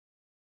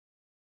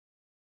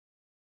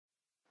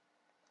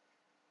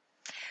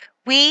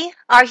We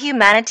are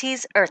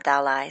humanity's Earth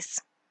allies.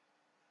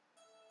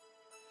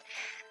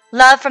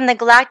 Love from the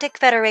Galactic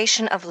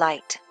Federation of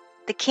Light,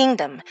 the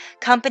Kingdom,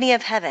 Company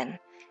of Heaven,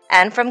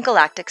 and from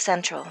Galactic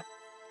Central.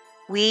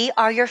 We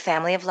are your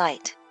family of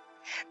light.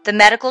 The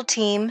medical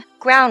team,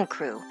 ground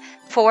crew,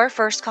 for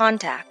first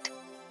contact.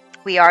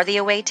 We are the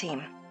away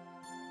team.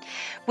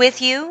 With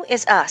you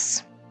is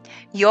us,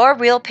 your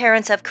real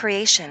parents of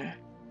creation,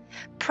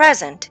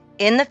 present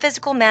in the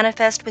physical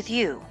manifest with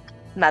you,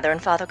 Mother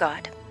and Father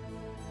God.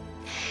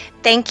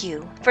 Thank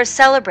you for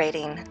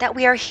celebrating that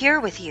we are here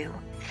with you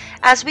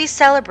as we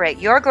celebrate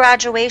your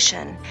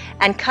graduation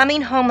and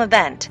coming home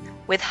event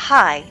with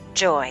high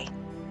joy.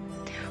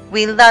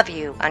 We love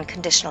you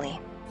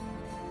unconditionally.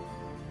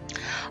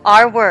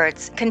 Our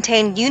words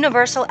contain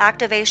universal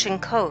activation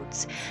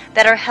codes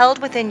that are held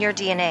within your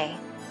DNA.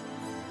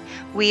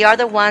 We are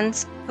the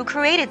ones who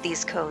created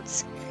these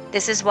codes.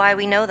 This is why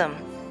we know them.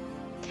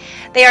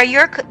 They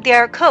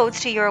are codes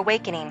to your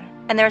awakening,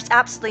 and there's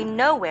absolutely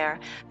nowhere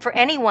for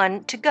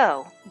anyone to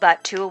go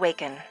but to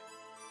awaken.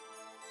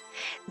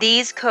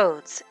 These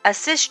codes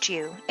assist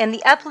you in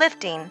the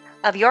uplifting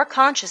of your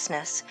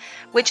consciousness,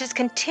 which is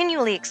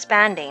continually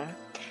expanding,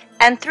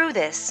 and through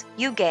this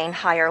you gain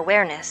higher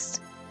awareness.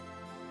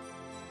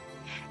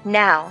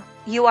 Now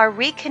you are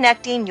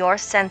reconnecting your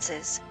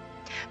senses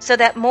so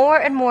that more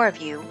and more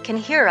of you can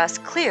hear us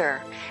clearer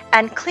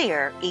and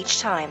clearer each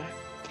time,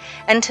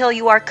 until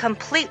you are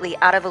completely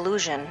out of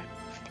illusion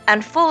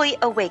and fully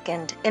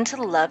awakened into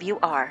the love you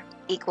are,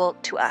 equal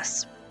to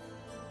us.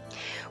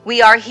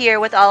 We are here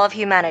with all of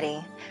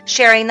humanity,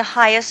 sharing the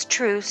highest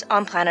truths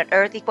on planet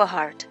Earth, equal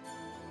heart.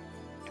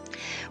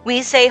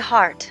 We say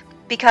heart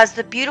because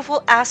the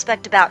beautiful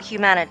aspect about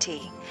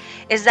humanity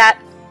is that,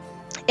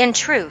 in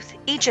truth,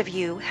 each of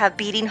you have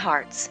beating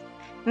hearts,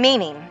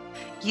 meaning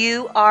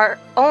you are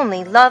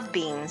only love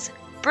beings,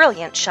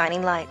 brilliant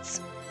shining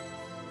lights.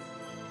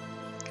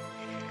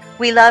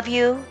 We love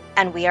you,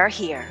 and we are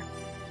here.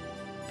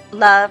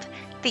 Love,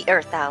 the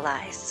Earth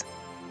Allies.